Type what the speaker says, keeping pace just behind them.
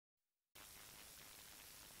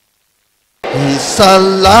is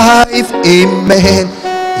alive, amen.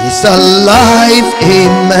 He's alive,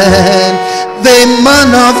 amen. The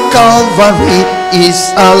man of Calvary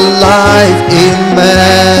is alive,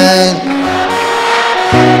 amen.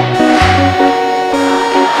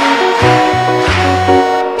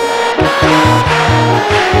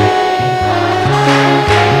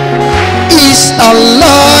 He's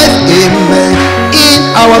alive, amen. In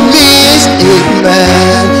our midst,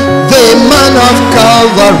 amen. The man of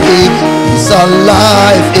Calvary is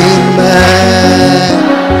alive, amen.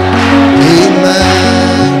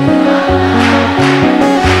 Amen.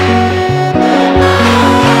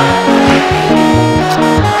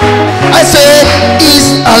 I say, he's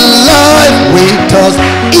alive with us.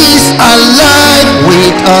 He's alive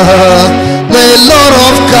with us. The Lord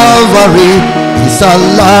of Calvary is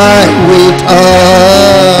alive with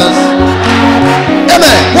us.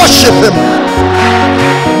 Amen. Worship him.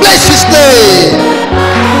 Bless his name.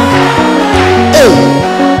 Oh,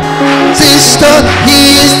 sister,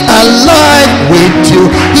 he is alive with you.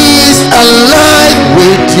 He is alive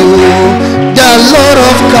with you. The Lord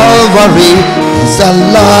of Calvary is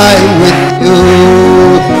alive with you.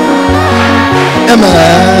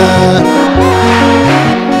 Amen.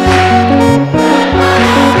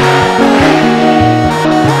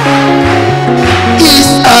 He's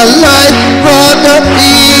alive, brother.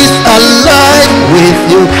 He is alive with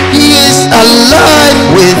you. He is alive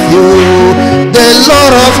with you. The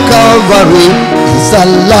Lord of Calvary is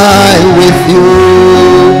alive with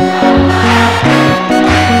you.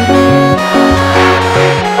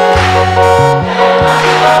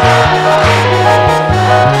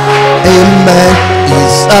 Amen.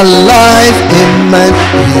 He's alive, amen.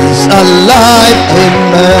 He's alive,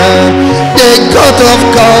 amen. The God of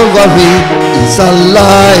Calvary is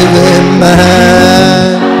alive,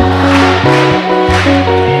 amen.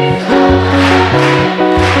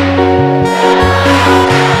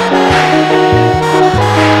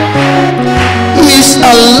 He's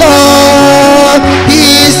alive,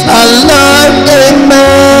 he's alive,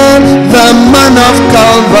 amen. The man of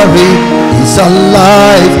Calvary is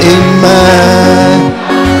alive, amen.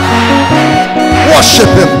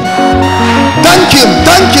 Worship him. Thank him,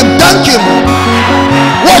 thank him, thank him.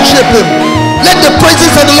 Worship him. Let the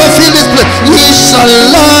praises of the Lord fill this place. He's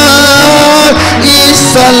alive,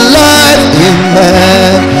 he's alive,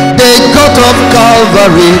 amen. The God of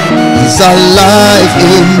Calvary is alive,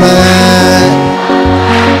 amen.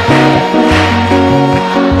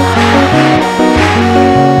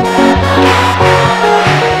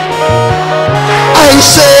 I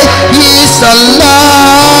say he's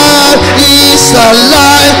alive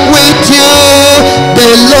with you. The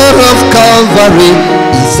Lord of Calvary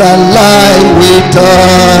is alive with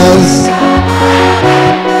us.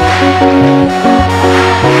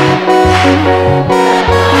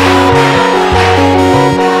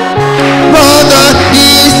 Brother,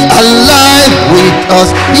 he's alive with us.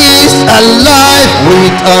 He's alive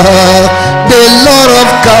with us. The Lord of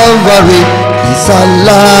Calvary is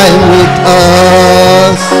alive with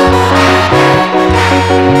us.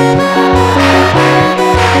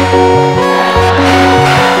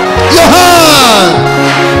 Your hand.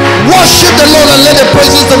 Worship the Lord and let the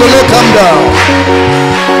praises of the Lord come down.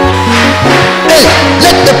 Hey,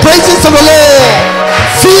 let the praises of the Lord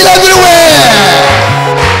fill everywhere.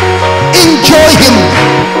 Enjoy him.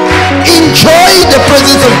 Enjoy the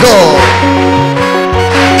presence of God.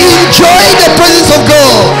 Enjoy the presence of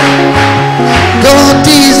God. God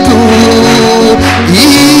is good.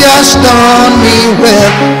 He has done me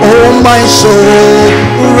well. Oh my soul,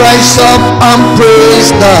 rise up and praise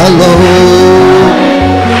the Lord.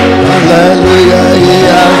 Hallelujah, he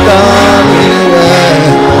has done me well.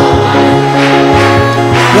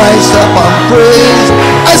 Rise up and praise.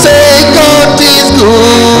 I say God is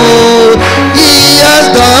good. He has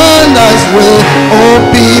done us well. Oh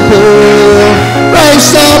people,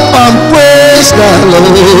 rise up and praise the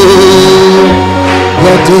Lord.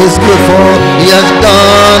 God is good, for he has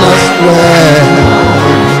done us well.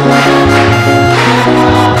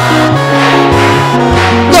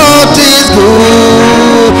 God is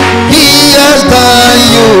good. He has done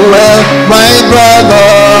you well, my brother.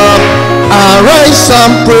 Arise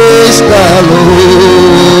and praise the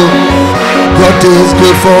Lord. God is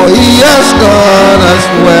good, for he has done us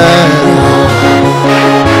well.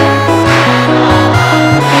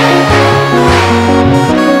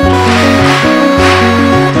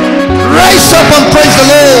 Rise up and praise the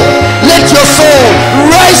Lord. Let your soul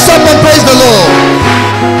rise up and praise the Lord.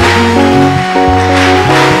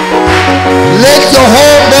 Let your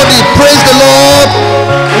whole body praise the Lord.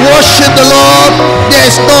 Worship the Lord. There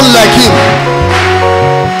is none like him.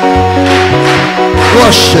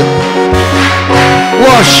 Worship.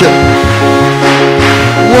 Worship.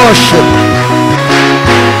 Worship.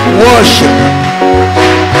 Worship.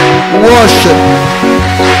 Worship.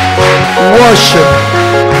 Worship.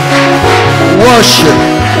 Worship.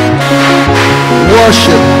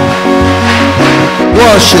 Worship.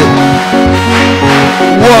 Worship.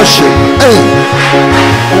 Worship. Hey.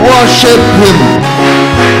 Worship him.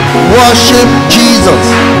 Worship Jesus.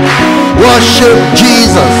 Worship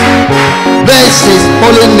Jesus. Bless his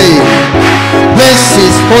holy name. Bless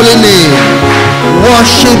his holy name.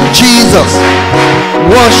 Worship Jesus.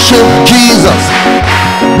 Worship Jesus.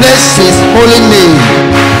 Bless his holy name.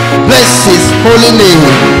 Bless his holy name.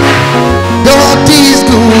 God is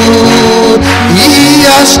good. He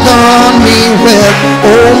has done me well.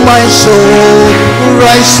 Oh my soul,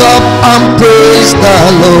 rise up and praise the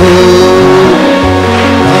Lord.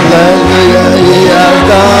 Hallelujah, he has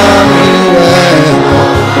done me well.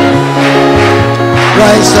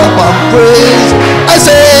 Rise up and praise. I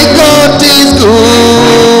say God is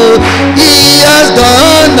good. He has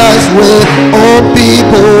done us well. Oh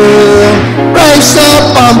people, rise up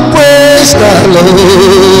and praise the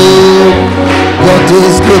Lord. God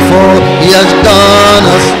is good, for he has done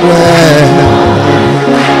us well.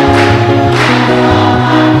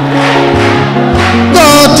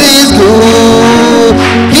 God is good.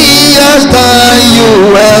 He has done you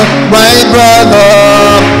well, my brother.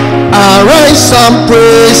 Arise and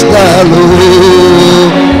praise the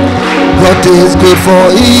Lord. God is good, for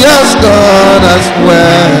he has done us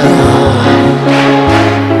well.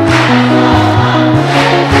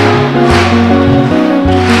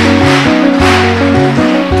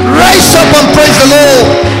 Rise up and praise the Lord.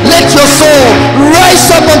 Let your soul rise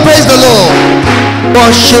up and praise the Lord.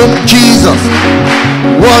 Worship Jesus.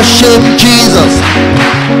 Worship Jesus.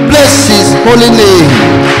 Bless his holy name.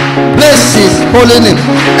 Bless his holy name.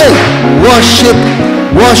 Hey, worship,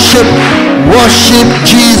 worship, worship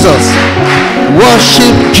Jesus.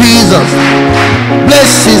 Worship Jesus.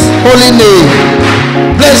 Bless his holy name.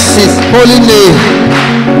 Bless his holy name.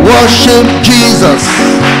 Worship Jesus.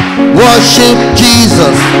 Worship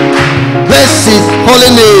Jesus. Bless his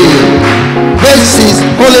holy name. Bless his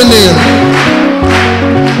holy name.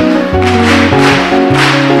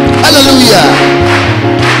 Hallelujah.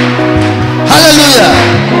 Hallelujah.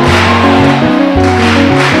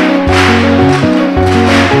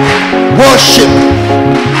 Worship.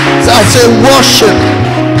 So I say worship.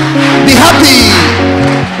 Be happy.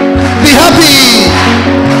 Be happy.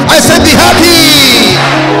 I say be happy.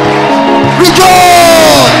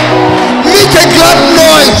 Rejoice. Make a glad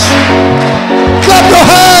noise. Clap your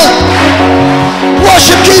hands.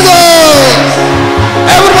 Worship Jesus.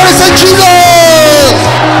 Everybody say Jesus.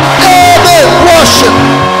 Amen. Worship.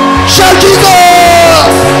 Shout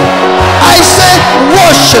Jesus. I say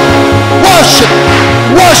worship. Worship.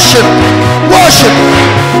 Worship. Worship.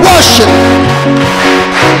 Worship.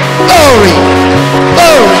 Glory.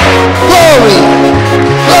 Glory. Glory.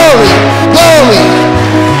 Glory. Glory.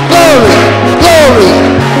 Glory. Glory.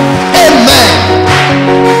 Amen.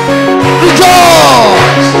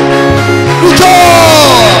 Rejoice.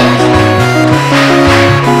 Rejoice.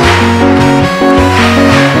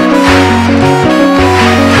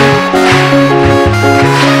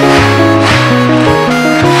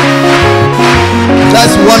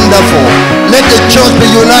 That's wonderful. Let the church be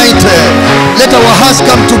united. Let our hearts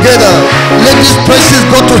come together. Let these praises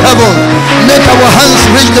go to heaven. Let our hands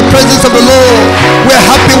reach the presence of the Lord. We are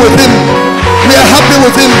happy with him. We are happy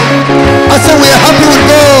with him. I say we are happy with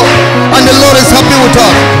God, and the Lord is happy with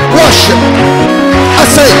us. Worship. I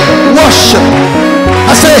say worship.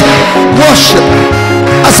 I say worship.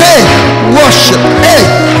 I say worship. Hey,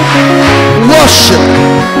 worship.